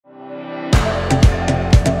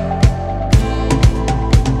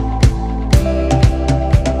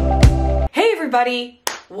everybody.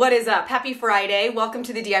 What is up? Happy Friday. Welcome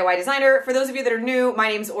to the DIY Designer. For those of you that are new, my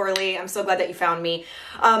name's Orly. I'm so glad that you found me.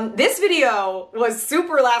 This video was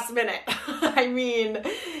super last minute. I mean,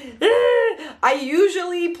 I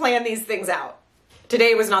usually plan these things out.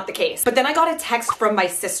 Today was not the case. But then I got a text from my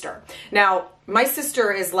sister. Now, my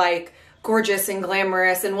sister is like gorgeous and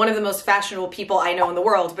glamorous and one of the most fashionable people I know in the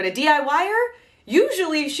world, but a DIYer?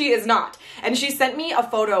 Usually she is not. And she sent me a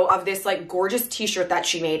photo of this like gorgeous t-shirt that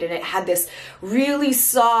she made, and it had this really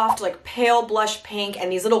soft like pale blush pink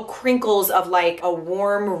and these little crinkles of like a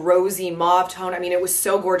warm rosy mauve tone. I mean, it was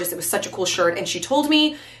so gorgeous. It was such a cool shirt. And she told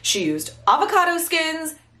me she used avocado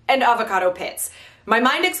skins and avocado pits. My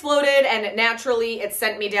mind exploded, and naturally it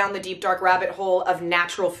sent me down the deep dark rabbit hole of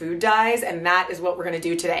natural food dyes, and that is what we're gonna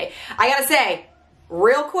do today. I gotta say,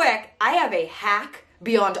 real quick, I have a hack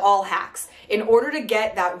beyond all hacks. In order to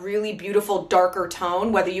get that really beautiful darker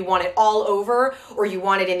tone, whether you want it all over or you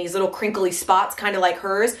want it in these little crinkly spots, kind of like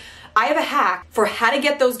hers, I have a hack for how to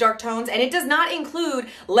get those dark tones, and it does not include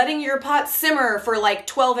letting your pot simmer for like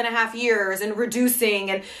 12 and a half years and reducing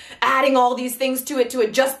and adding all these things to it to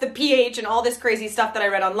adjust the pH and all this crazy stuff that I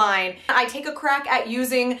read online. I take a crack at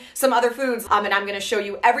using some other foods, and I'm gonna show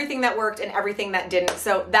you everything that worked and everything that didn't.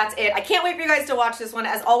 So that's it. I can't wait for you guys to watch this one.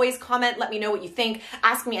 As always, comment, let me know what you think,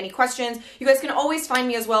 ask me any questions. You guys can always find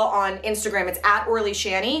me as well on Instagram. It's at Orly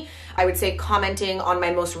Shani. I would say commenting on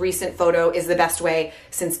my most recent photo is the best way,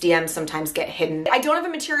 since DMs sometimes get hidden. I don't have a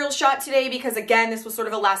material shot today because, again, this was sort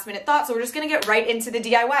of a last minute thought, so we're just gonna get right into the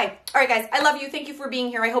DIY. All right, guys, I love you. Thank you for being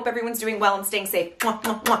here. I hope everyone's doing well and staying safe. Mwah,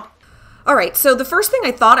 mwah, mwah. All right, so the first thing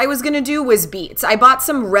I thought I was gonna do was beets. I bought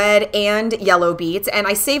some red and yellow beets, and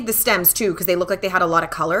I saved the stems too because they look like they had a lot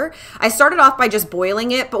of color. I started off by just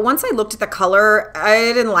boiling it, but once I looked at the color,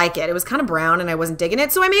 I didn't like it. It was kind of brown and I wasn't digging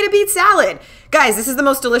it, so I made a beet salad. Guys, this is the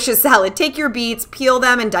most delicious salad. Take your beets, peel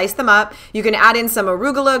them and dice them up. You can add in some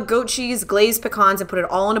arugula, goat cheese, glazed pecans, and put it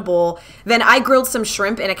all in a bowl. Then I grilled some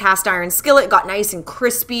shrimp in a cast iron skillet, got nice and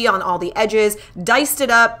crispy on all the edges, diced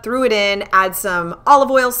it up, threw it in, add some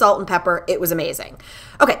olive oil, salt, and pepper. It was amazing.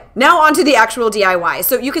 Okay, now on to the actual DIY.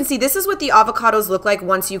 So you can see this is what the avocados look like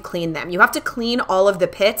once you clean them. You have to clean all of the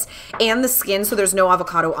pits and the skin so there's no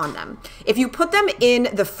avocado on them. If you put them in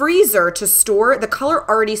the freezer to store, the color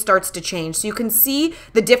already starts to change. So you can see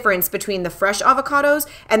the difference between the fresh avocados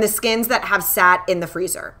and the skins that have sat in the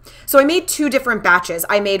freezer. So I made two different batches.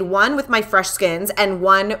 I made one with my fresh skins and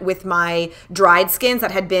one with my dried skins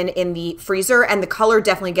that had been in the freezer, and the color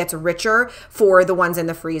definitely gets richer for the ones in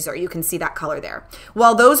the freezer. You can see that color there.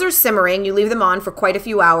 While those are simmering, you leave them on for quite a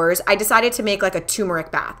few hours, I decided to make like a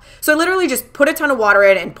turmeric bath. So I literally just put a ton of water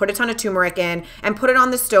in and put a ton of turmeric in and put it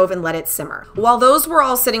on the stove and let it simmer. While those were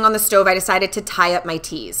all sitting on the stove, I decided to tie up my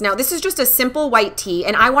teas. Now this is just a simple white tea,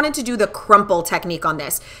 and I wanted to do the crumple technique on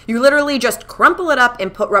this. You literally just crumple it up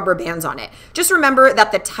and put rubber bands on it. Just remember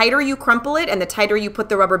that the tighter you crumple it and the tighter you put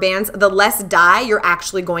the rubber bands, the less dye you're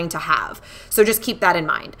actually going to have. So just keep that in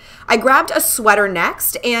mind. I grabbed a sweater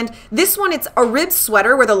next, and this one, it's a ribbed sweater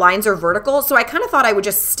where the lines are vertical, so I kind of thought I would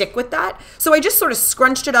just stick with that. So I just sort of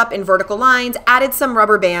scrunched it up in vertical lines, added some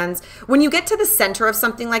rubber bands. When you get to the center of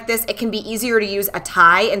something like this, it can be easier to use a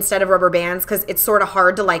tie instead of rubber bands because it's sort of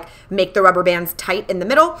hard to like make the rubber bands tight in the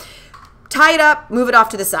middle. Tie it up, move it off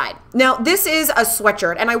to the side. Now, this is a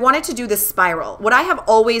sweatshirt, and I wanted to do this spiral. What I have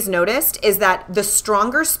always noticed is that the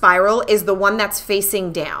stronger spiral is the one that's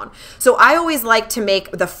facing down. So I always like to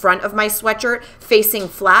make the front of my sweatshirt facing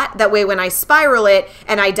flat. That way, when I spiral it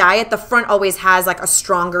and I dye it, the front always has like a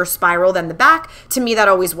stronger spiral than the back. To me, that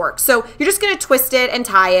always works. So you're just gonna twist it and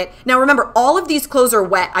tie it. Now, remember, all of these clothes are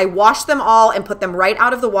wet. I washed them all and put them right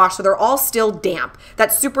out of the wash, so they're all still damp.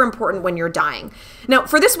 That's super important when you're dyeing. Now,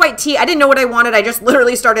 for this white tee, I didn't know what I wanted. I just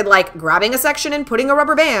literally started like grabbing a section and putting a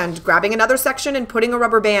rubber band, grabbing another section and putting a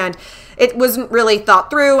rubber band. It wasn't really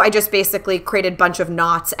thought through. I just basically created a bunch of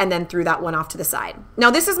knots and then threw that one off to the side.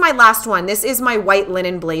 Now, this is my last one. This is my white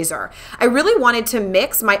linen blazer. I really wanted to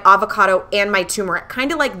mix my avocado and my turmeric,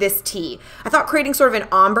 kind of like this tee. I thought creating sort of an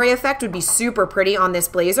ombre effect would be super pretty on this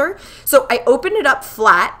blazer. So I opened it up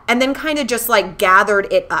flat and then kind of just like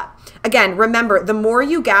gathered it up. Again, remember, the more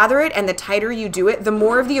you gather it and the tighter you do it, the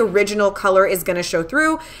more of the original color is going to show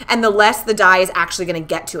through and the less the dye is actually going to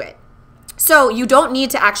get to it. So you don't need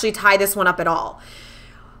to actually tie this one up at all.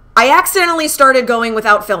 I accidentally started going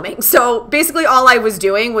without filming. So basically all I was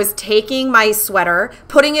doing was taking my sweater,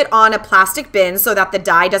 putting it on a plastic bin so that the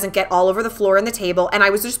dye doesn't get all over the floor and the table, and I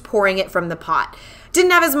was just pouring it from the pot.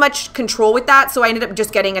 Didn't have as much control with that, so I ended up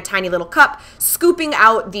just getting a tiny little cup, scooping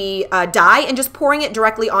out the dye, and just pouring it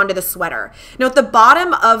directly onto the sweater. Now, at the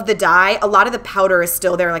bottom of the dye, a lot of the powder is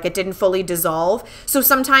still there, like it didn't fully dissolve. So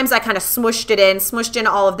sometimes I kind of smushed in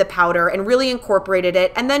all of the powder and really incorporated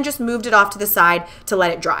it, and then just moved it off to the side to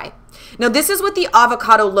let it dry. Now, this is what the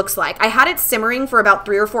avocado looks like. I had it simmering for about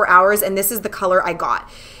 3 or 4 hours, and this is the color I got.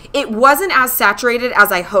 It wasn't as saturated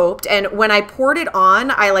as I hoped, and when I poured it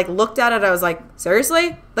on, I like looked at it, I was like,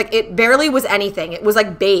 seriously? Like, it barely was anything. It was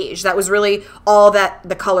like beige. That was really all that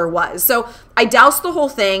the color was. So I doused the whole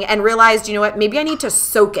thing and realized, you know what, maybe I need to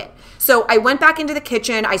soak it. So I went back into the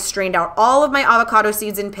kitchen, I strained out all of my avocado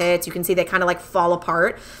seeds and pits. You can see they kind of like fall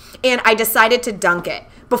apart, and I decided to dunk it.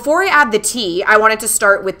 Before I add the tea, I wanted to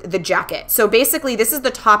start with the jacket. So basically, this is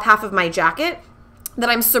the top half of my jacket that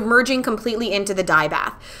I'm submerging completely into the dye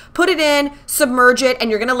bath. Put it in, submerge it, and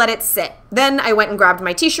you're gonna let it sit. Then I went and grabbed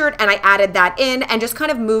my t-shirt and I added that in and just kind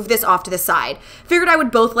of moved this off to the side. Figured I would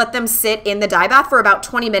both let them sit in the dye bath for about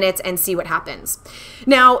 20 minutes and see what happens.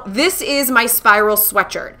 Now, this is my spiral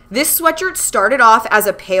sweatshirt. This sweatshirt started off as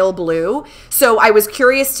a pale blue, so I was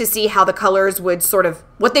curious to see how the colors would sort of,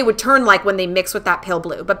 what they would turn like when they mix with that pale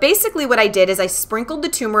blue. But basically what I did is I sprinkled the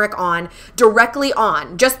turmeric on directly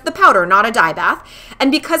on, just the powder, not a dye bath.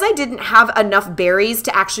 And because I didn't have enough berries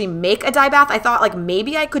to actually make a dye bath, I thought like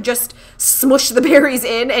maybe I could just smush the berries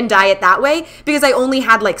in and dye it that way, because I only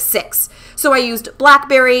had like 6. So I used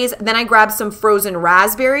blackberries, then I grabbed some frozen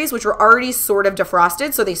raspberries, which were already sort of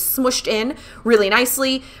defrosted, so they smushed in really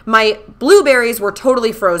nicely. My blueberries were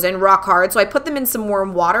totally frozen, rock hard, so I put them in some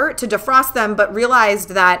warm water to defrost them, but realized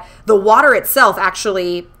that the water itself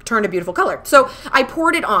actually turned a beautiful color. So I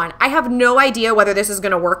poured it on. I have no idea whether this is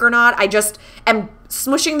going to work or not. I just am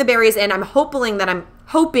smushing the berries in. I'm hoping that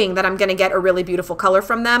I'm going to get a really beautiful color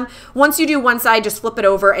from them. Once you do one side, just flip it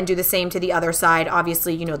over and do the same to the other side.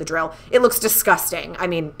 Obviously, you know the drill. It looks disgusting. I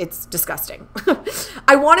mean, it's disgusting.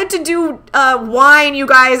 I wanted to do wine, you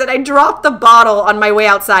guys, and I dropped the bottle on my way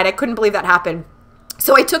outside. I couldn't believe that happened.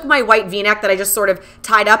 So I took my white V-neck that I just sort of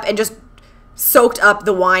tied up and just soaked up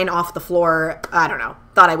the wine off the floor. I don't know.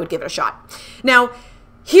 Thought I would give it a shot. Now,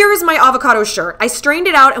 here's my avocado shirt. I strained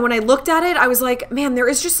it out, and when I looked at it, I was like, man, there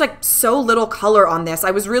is just like so little color on this.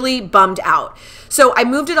 I was really bummed out. So I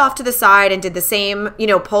moved it off to the side and did the same, you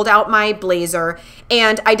know, pulled out my blazer,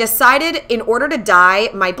 and I decided in order to dye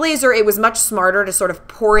my blazer, it was much smarter to sort of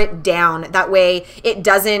pour it down. That way it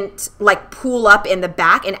doesn't like pool up in the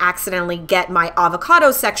back and accidentally get my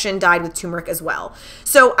avocado section dyed with turmeric as well.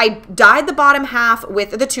 So I dyed the bottom half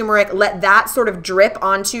with the turmeric, let that sort of drip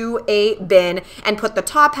onto a bin, and put the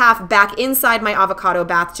top half back inside my avocado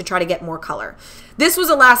bath to try to get more color. This was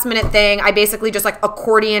a last minute thing. I basically just like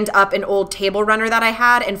accordioned up an old table runner that I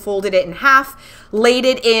had and folded it in half, laid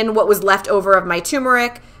it in what was left over of my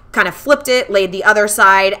turmeric, kind of flipped it, laid the other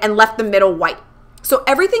side, and left the middle white. So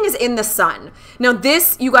everything is in the sun. Now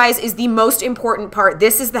this, you guys, is the most important part.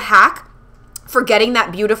 This is the hack for getting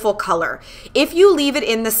that beautiful color. If you leave it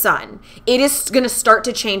in the sun, it is going to start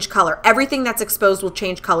to change color. Everything that's exposed will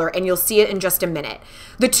change color, and you'll see it in just a minute.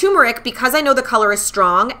 The turmeric, because I know the color is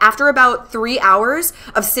strong, after about 3 hours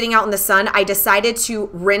of sitting out in the sun, I decided to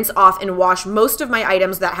rinse off and wash most of my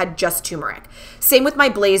items that had just turmeric. Same with my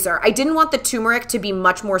blazer. I didn't want the turmeric to be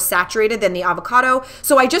much more saturated than the avocado,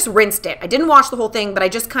 so I just rinsed it. I didn't wash the whole thing, but I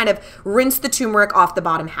just kind of rinsed the turmeric off the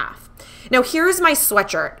bottom half. Now here's my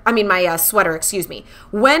sweater, excuse me.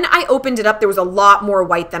 When I opened it up, there was a lot more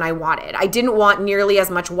white than I wanted. I didn't want nearly as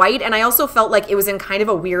much white, and I also felt like it was in kind of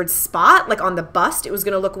a weird spot, like on the bust, it was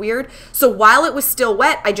gonna look weird. So while it was still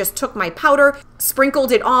wet, I just took my powder,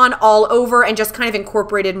 sprinkled it on all over, and just kind of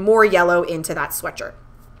incorporated more yellow into that sweatshirt.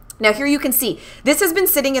 Now here you can see, this has been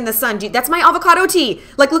sitting in the sun. That's my avocado tea.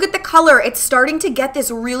 Like, look at the color. It's starting to get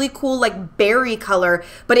this really cool like berry color,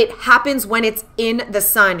 but it happens when it's in the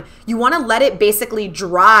sun. You wanna let it basically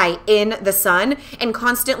dry in the sun and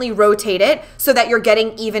constantly rotate it so that you're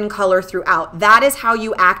getting even color throughout. That is how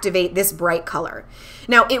you activate this bright color.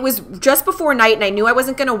 Now, it was just before night and I knew I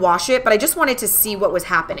wasn't gonna wash it, but I just wanted to see what was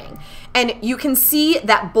happening. And you can see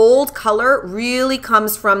that bold color really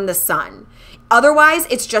comes from the sun. Otherwise,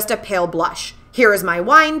 it's just a pale blush. Here is my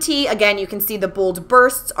wine tea. Again, you can see the bold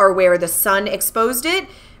bursts are where the sun exposed it.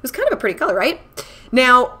 It was kind of a pretty color, right?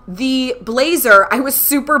 Now, the blazer, I was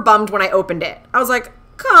super bummed when I opened it. I was like,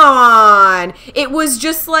 Come on. It was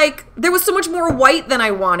just like, there was so much more white than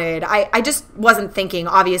I wanted. I just wasn't thinking,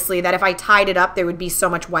 obviously, that if I tied it up, there would be so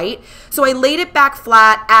much white. So I laid it back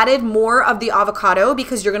flat, added more of the avocado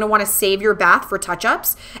because you're going to want to save your bath for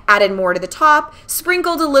touch-ups, added more to the top,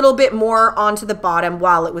 sprinkled a little bit more onto the bottom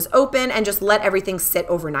while it was open, and just let everything sit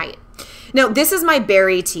overnight. Now, this is my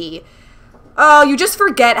berry tea. Oh, you just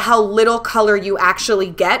forget how little color you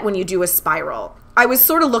actually get when you do a spiral. I was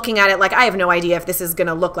sort of looking at it like I have no idea if this is going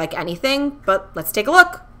to look like anything, but let's take a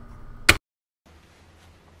look.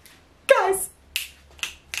 Guys,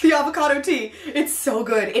 the avocado tea. It's so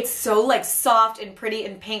good. It's so like soft and pretty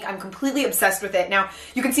and pink. I'm completely obsessed with it. Now,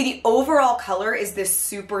 you can see the overall color is this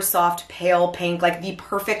super soft pale pink, like the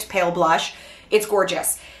perfect pale blush. It's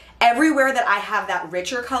gorgeous. Everywhere that I have that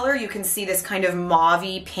richer color, you can see this kind of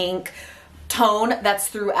mauvey pink tone that's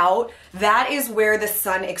throughout. That is where the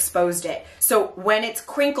sun exposed it. So when it's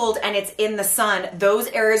crinkled and it's in the sun, those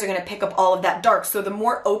areas are going to pick up all of that dark. So the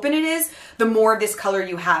more open it is, the more of this color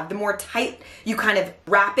you have. The more tight you kind of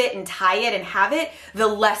wrap it and tie it and have it, the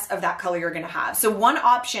less of that color you're going to have. So one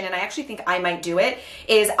option, and I actually think I might do it,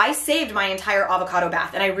 is I saved my entire avocado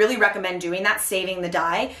bath, and I really recommend doing that, saving the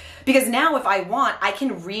dye, because now if I want, I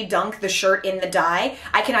can re-dunk the shirt in the dye.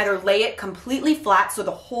 I can either lay it completely flat so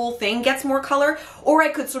the whole thing gets more color, or I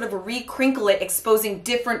could sort of re-crinkle it, exposing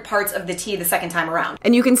different parts of the tea the second time around.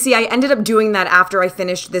 And you can see I ended up doing that after I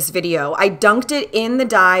finished this video. I dunked it in the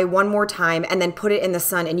dye one more time and then put it in the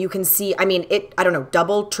sun, and you can see, I mean, it, I don't know,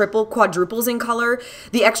 double, triple, quadruples in color.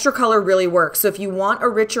 The extra color really works. So if you want a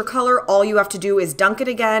richer color, all you have to do is dunk it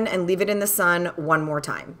again and leave it in the sun one more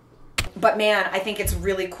time. But man, I think it's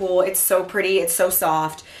really cool. It's so pretty. It's so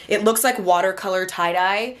soft. It looks like watercolor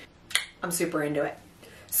tie-dye. I'm super into it.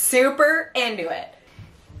 Super into it.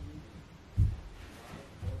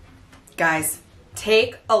 Guys,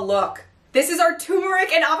 take a look. This is our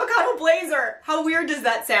turmeric and avocado blazer. How weird does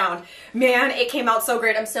that sound? Man, it came out so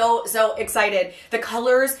great. I'm so excited. The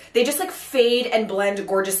colors, they just like fade and blend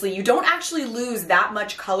gorgeously. You don't actually lose that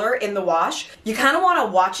much color in the wash. You kind of want to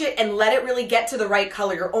watch it and let it really get to the right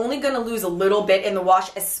color. You're only going to lose a little bit in the wash,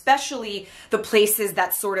 especially the places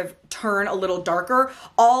that sort of turn a little darker.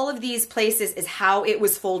 All of these places is how it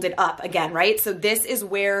was folded up again, right? So this is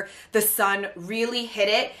where the sun really hit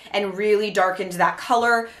it and really darkened that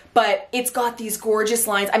color, but it's got these gorgeous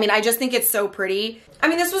lines. I mean, I just think it's so pretty. I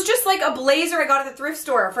mean, this was just like a blazer I got at the thrift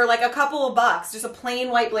store for like a couple of bucks, just a plain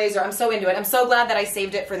white blazer. I'm so into it. I'm so glad that I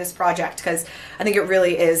saved it for this project because I think it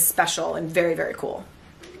really is special and very, very cool.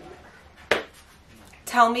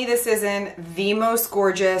 Tell me this isn't the most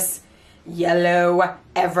gorgeous yellow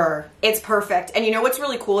ever. It's perfect. And you know what's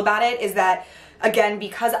really cool about it is that, again,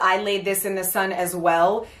 because I laid this in the sun as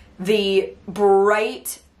well, the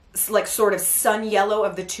bright, like sort of sun yellow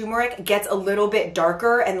of the turmeric gets a little bit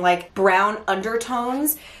darker and like brown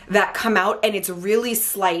undertones that come out, and it's really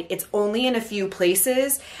slight. It's only in a few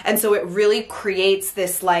places, and so it really creates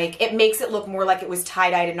this, like, it makes it look more like it was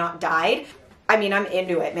tie-dyed and not dyed. I mean, I'm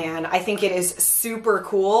into it, man. I think it is super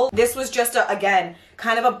cool. This was just again,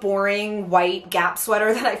 kind of a boring white Gap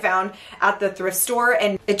sweater that I found at the thrift store,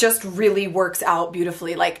 and it just really works out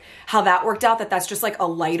beautifully. Like how that worked out, that's just like a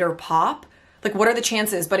lighter pop. Like, what are the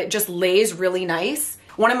chances? But it just lays really nice.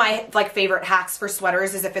 One of my like favorite hacks for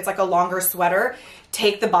sweaters is if it's like a longer sweater,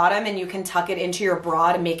 take the bottom and you can tuck it into your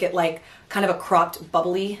bra to make it like kind of a cropped,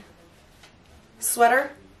 bubbly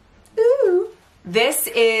sweater. Ooh. This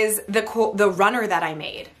is the runner that I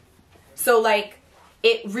made. So like,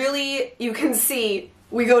 it really, you can see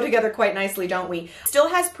we go together quite nicely, don't we? Still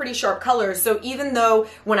has pretty sharp colors, so even though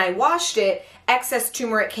when I washed it, excess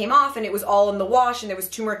turmeric came off and it was all in the wash and there was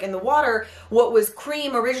turmeric in the water, what was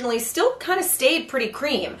cream originally still kind of stayed pretty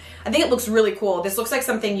cream. I think it looks really cool. This looks like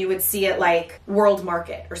something you would see at like World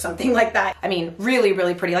Market or something like that. I mean, really,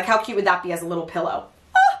 really pretty. Like, how cute would that be as a little pillow?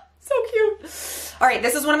 Ah, so cute. All right,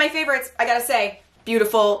 this is one of my favorites, I gotta say.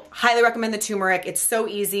 Beautiful. Highly recommend the turmeric. It's so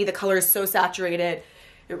easy. The color is so saturated.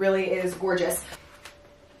 It really is gorgeous.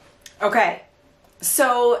 Okay,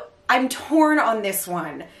 so I'm torn on this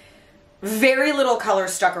one. Very little color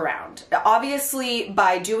stuck around. Obviously,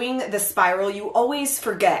 by doing the spiral, you always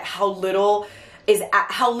forget how little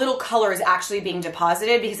color is actually being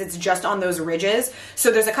deposited because it's just on those ridges.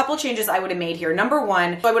 So there's a couple changes I would have made here. Number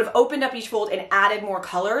one, I would have opened up each fold and added more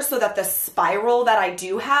color so that the spiral that I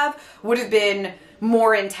do have would have been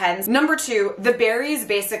more intense. Number two, the berries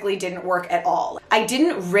basically didn't work at all. I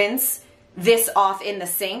didn't rinse this off in the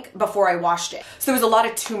sink before I washed it. So there was a lot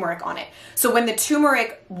of turmeric on it. So when the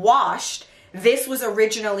turmeric washed, this was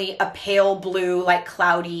originally a pale blue, like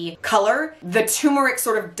cloudy color. The turmeric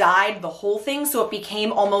sort of dyed the whole thing, so it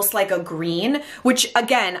became almost like a green, which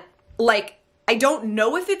again, like, I don't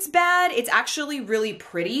know if it's bad. It's actually really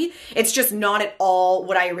pretty. It's just not at all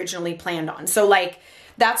what I originally planned on. So like,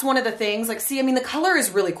 that's one of the things, like, see, I mean, the color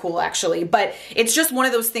is really cool actually, but it's just one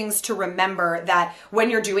of those things to remember that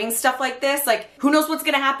when you're doing stuff like this, like, who knows what's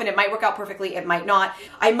gonna happen? It might work out perfectly, it might not.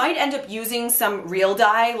 I might end up using some real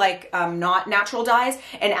dye, like not natural dyes,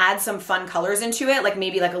 and add some fun colors into it, like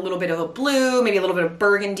maybe like a little bit of a blue, maybe a little bit of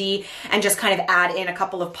burgundy, and just kind of add in a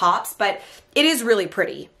couple of pops, but it is really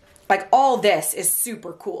pretty. Like, all this is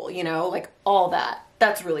super cool, you know, like all that.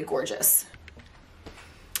 That's really gorgeous.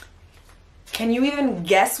 Can you even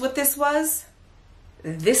guess what this was?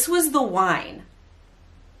 This was the wine.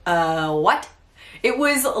 What? It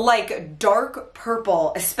was like dark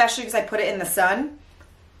purple, especially because I put it in the sun.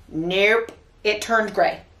 Nope, it turned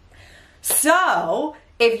gray. So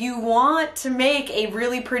if you want to make a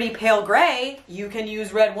really pretty pale gray, you can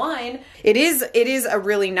use red wine. It is a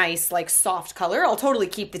really nice, like, soft color. I'll totally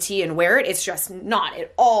keep the tea and wear it. It's just not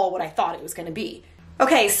at all what I thought it was gonna be.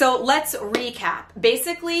 Okay, so let's recap.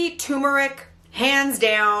 Basically, turmeric, hands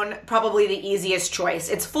down, probably the easiest choice.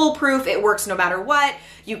 It's foolproof, it works no matter what.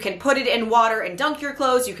 You can put it in water and dunk your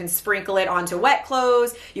clothes, you can sprinkle it onto wet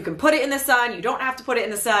clothes, you can put it in the sun, you don't have to put it in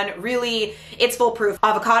the sun. Really, it's foolproof.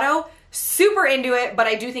 Avocado, super into it, but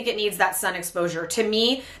I do think it needs that sun exposure. To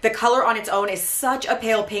me, the color on its own is such a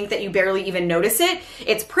pale pink that you barely even notice it.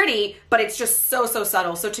 It's pretty, but it's just so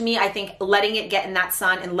subtle. So to me, I think letting it get in that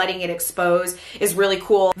sun and letting it expose is really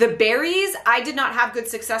cool. The berries, I did not have good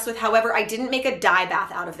success with. However, I didn't make a dye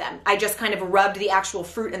bath out of them. I just kind of rubbed the actual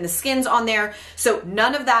fruit and the skins on there. So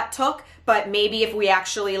none of that took, but maybe if we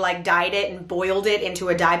actually like dyed it and boiled it into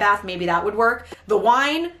a dye bath, maybe that would work. The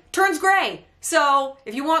wine turns gray. So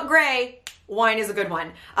if you want gray, wine is a good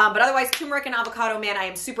one. But otherwise, turmeric and avocado, man, I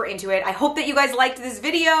am super into it. I hope that you guys liked this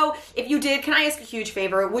video. If you did, can I ask a huge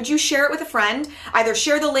favor? Would you share it with a friend? Either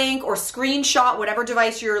share the link or screenshot whatever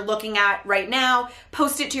device you're looking at right now,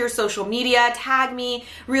 post it to your social media, tag me.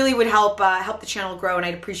 Really would help the channel grow, and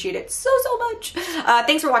I'd appreciate it so much.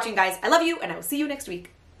 Thanks for watching, guys. I love you, and I will see you next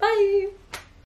week. Bye.